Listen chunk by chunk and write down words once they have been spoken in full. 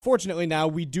Fortunately, now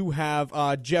we do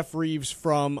have Jeff Reeves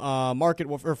from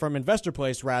from Investor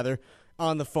Place rather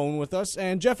on the phone with us.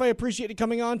 And Jeff, I appreciate you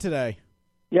coming on today.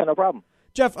 Yeah, no problem.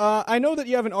 Jeff, I know that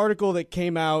you have an article that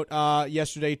came out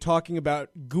yesterday talking about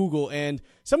Google and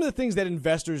some of the things that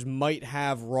investors might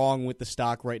have wrong with the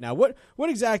stock right now. What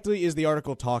exactly is the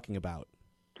article talking about?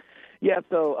 Yeah,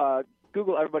 so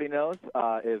Google, everybody knows,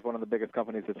 is one of the biggest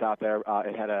companies that's out there.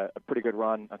 It had a pretty good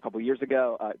run a couple years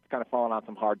ago. It's kind of fallen on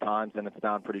some hard times, and it's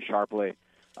down pretty sharply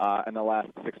in the last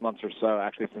 6 months or so.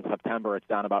 Actually, since September, it's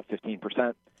down about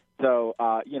 15%. So,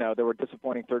 there were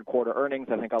disappointing third-quarter earnings.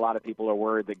 I think a lot of people are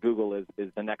worried that Google is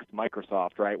the next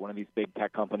Microsoft, right, one of these big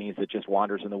tech companies that just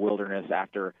wanders in the wilderness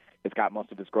after it's got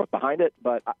most of its growth behind it.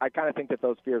 But I kind of think that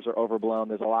those fears are overblown.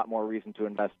 There's a lot more reason to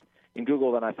invest in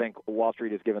Google than I think Wall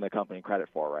Street is giving the company credit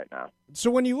for right now. So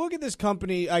when you look at this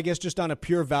company, I guess just on a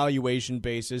pure valuation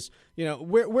basis,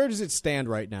 where does it stand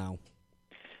right now?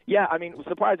 Yeah, I mean,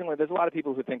 surprisingly, there's a lot of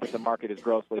people who think that the market is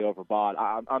grossly overbought.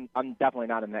 I'm definitely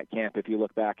not in that camp. If you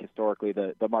look back historically,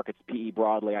 the market's PE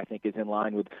broadly, I think, is in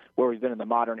line with where we've been in the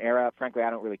modern era. Frankly,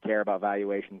 I don't really care about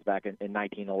valuations back in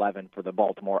 1911 for the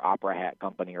Baltimore Opera Hat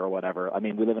Company or whatever. I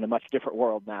mean, we live in a much different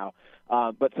world now.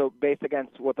 But so based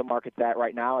against what the market's at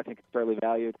right now, I think it's fairly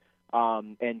valued.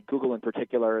 And Google in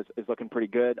particular is looking pretty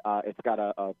good. It's got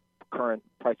a current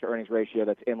price-to-earnings ratio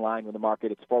that's in line with the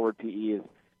market. Its forward PE is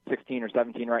 16 or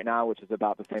 17 right now, which is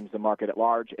about the same as the market at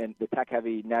large. And the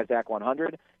tech-heavy NASDAQ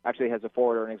 100 actually has a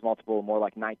forward earnings multiple more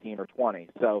like 19 or 20.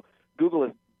 So Google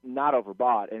is not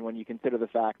overbought. And when you consider the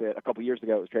fact that a couple years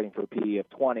ago it was trading for a PE of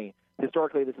 20,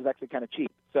 historically this is actually kind of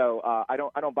cheap. So I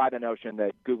don't buy the notion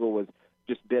that Google was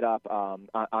just bid up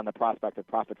on the prospect of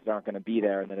profits that aren't going to be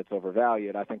there and that it's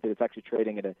overvalued. I think that it's actually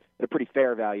trading at a pretty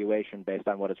fair valuation based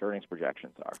on what its earnings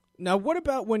projections are. Now, what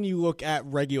about when you look at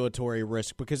regulatory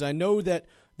risk? Because I know that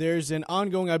there's an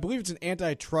ongoing, I believe it's an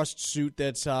antitrust suit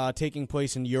that's taking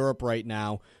place in Europe right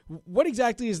now. What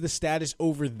exactly is the status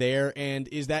over there, and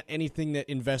is that anything that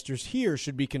investors here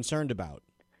should be concerned about?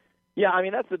 Yeah, I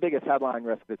mean, that's the biggest headline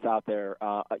risk that's out there.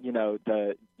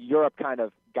 The Europe kind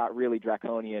of got really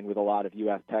draconian with a lot of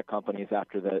U.S. tech companies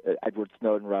after the Edward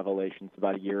Snowden revelations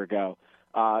about a year ago,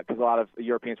 because a lot of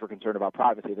Europeans were concerned about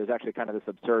privacy. There's actually kind of this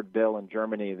absurd bill in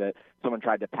Germany that someone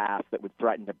tried to pass that would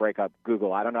threaten to break up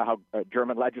Google. I don't know how a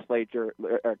German legislature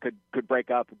could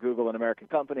break up Google, an American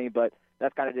company, but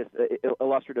that's kind of just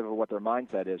illustrative of what their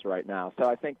mindset is right now. So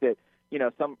I think that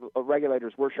some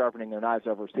regulators were sharpening their knives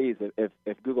overseas.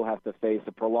 If Google has to face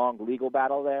a prolonged legal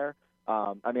battle there,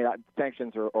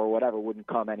 sanctions or whatever wouldn't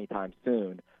come anytime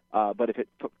soon. But if it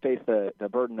faced the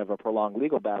burden of a prolonged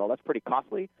legal battle, that's pretty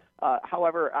costly.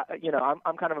 However,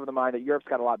 I'm kind of the mind that Europe's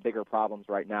got a lot bigger problems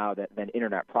right now than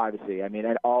internet privacy. I mean,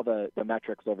 and all the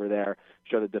metrics over there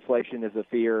show that deflation is a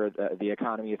fear. The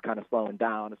economy is kind of slowing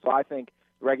down. So I think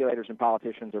regulators and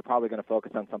politicians are probably going to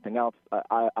focus on something else.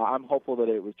 I'm hopeful that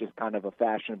it was just kind of a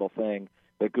fashionable thing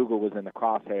that Google was in the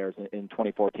crosshairs in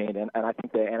 2014, and I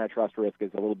think the antitrust risk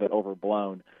is a little bit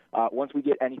overblown. Once we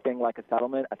get anything like a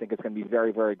settlement, I think it's going to be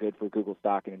very, very good for Google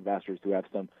stock and investors who have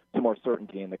some more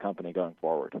certainty in the company going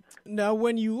forward. Now,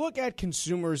 when you look at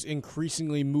consumers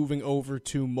increasingly moving over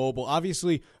to mobile,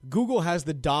 obviously Google has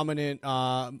the dominant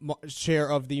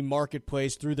share of the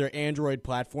marketplace through their Android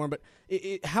platform, but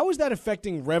how is that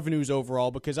affecting revenues overall?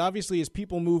 Because obviously as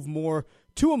people move more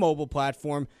to a mobile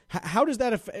platform, how does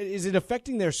that is it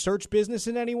affecting their search business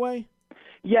in any way?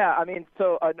 Yeah, I mean,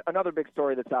 so another big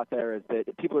story that's out there is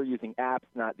that people are using apps,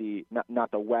 not the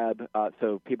web.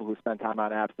 So people who spend time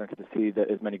on apps don't get to see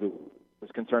as many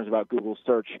concerns about Google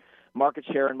search market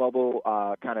share in mobile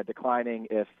kind of declining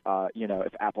if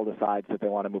Apple decides that they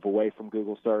want to move away from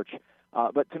Google search.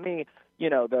 But to me,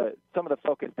 some of the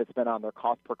focus that's been on their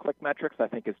cost per click metrics, I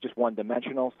think, is just one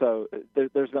dimensional. So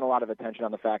there's been a lot of attention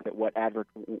on the fact that what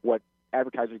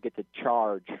advertisers get to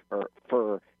charge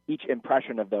for each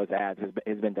impression of those ads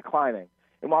has been declining.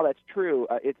 And while that's true,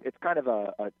 it's kind of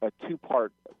a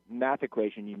two-part math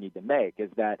equation you need to make. Is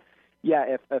that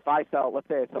if I sell, let's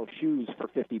say I sell shoes for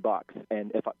 $50,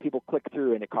 and if people click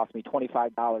through and it costs me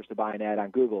 $25 to buy an ad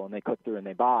on Google, and they click through and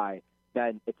they buy,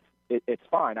 then it's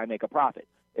fine. I make a profit.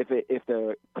 If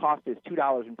the cost is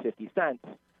 $2.50,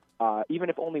 even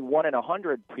if only 1 in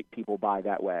 100 people buy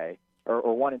that way,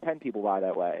 or 1 in 10 people buy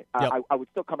that way, yep, I would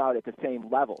still come out at the same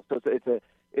level. So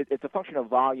it's a function of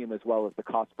volume as well as the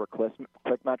cost per click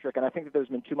metric, and I think that there's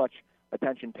been too much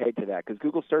attention paid to that because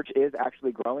Google search is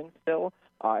actually growing still,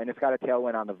 and it's got a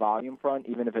tailwind on the volume front,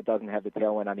 even if it doesn't have the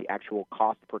tailwind on the actual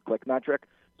cost per click metric.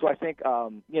 So I think,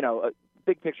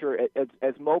 big picture,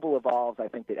 as mobile evolves, I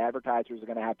think that advertisers are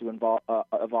going to have to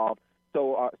evolve.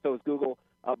 So is Google.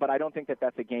 but I don't think that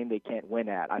that's a game they can't win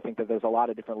at. I think that there's a lot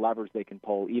of different levers they can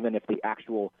pull, even if the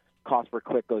actual cost per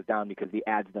click goes down because the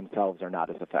ads themselves are not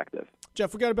as effective.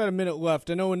 Jeff, we got about a minute left.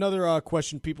 I know another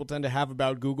question people tend to have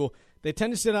about Google, they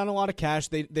tend to sit on a lot of cash.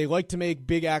 They like to make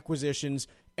big acquisitions.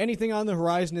 Anything on the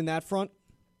horizon in that front?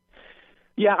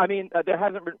 Yeah, I mean, there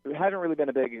hasn't really been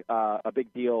a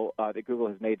big deal that Google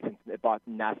has made since it bought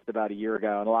Nest about a year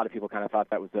ago, and a lot of people kind of thought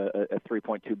that was a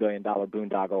 $3.2 billion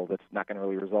boondoggle that's not going to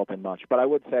really result in much. But I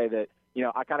would say that,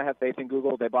 I kind of have faith in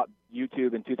Google. They bought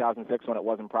YouTube in 2006 when it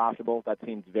wasn't profitable. That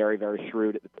seems very, very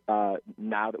shrewd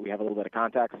now that we have a little bit of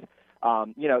context.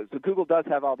 So Google does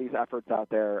have all these efforts out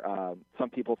there. Some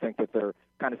people think that they're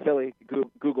kind of silly.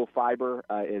 Google Fiber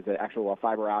is an actual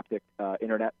fiber optic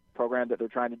internet program that they're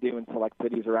trying to do in select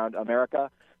cities around America.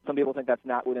 Some people think that's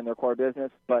not within their core business,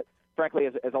 but frankly,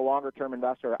 as a longer-term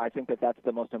investor, I think that that's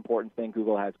the most important thing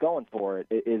Google has going for it,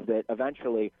 is that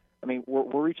eventually, I mean,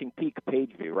 we're reaching peak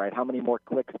page view, right? How many more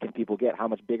clicks can people get? How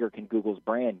much bigger can Google's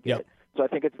brand get? Yep. So I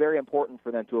think it's very important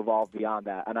for them to evolve beyond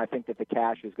that, and I think that the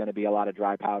cash is going to be a lot of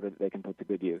dry powder that they can put to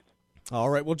good use. All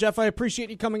right. Well, Jeff, I appreciate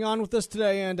you coming on with us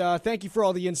today, and thank you for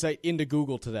all the insight into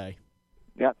Google today.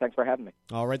 Yeah, thanks for having me.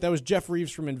 All right. That was Jeff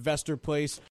Reeves from Investor Place.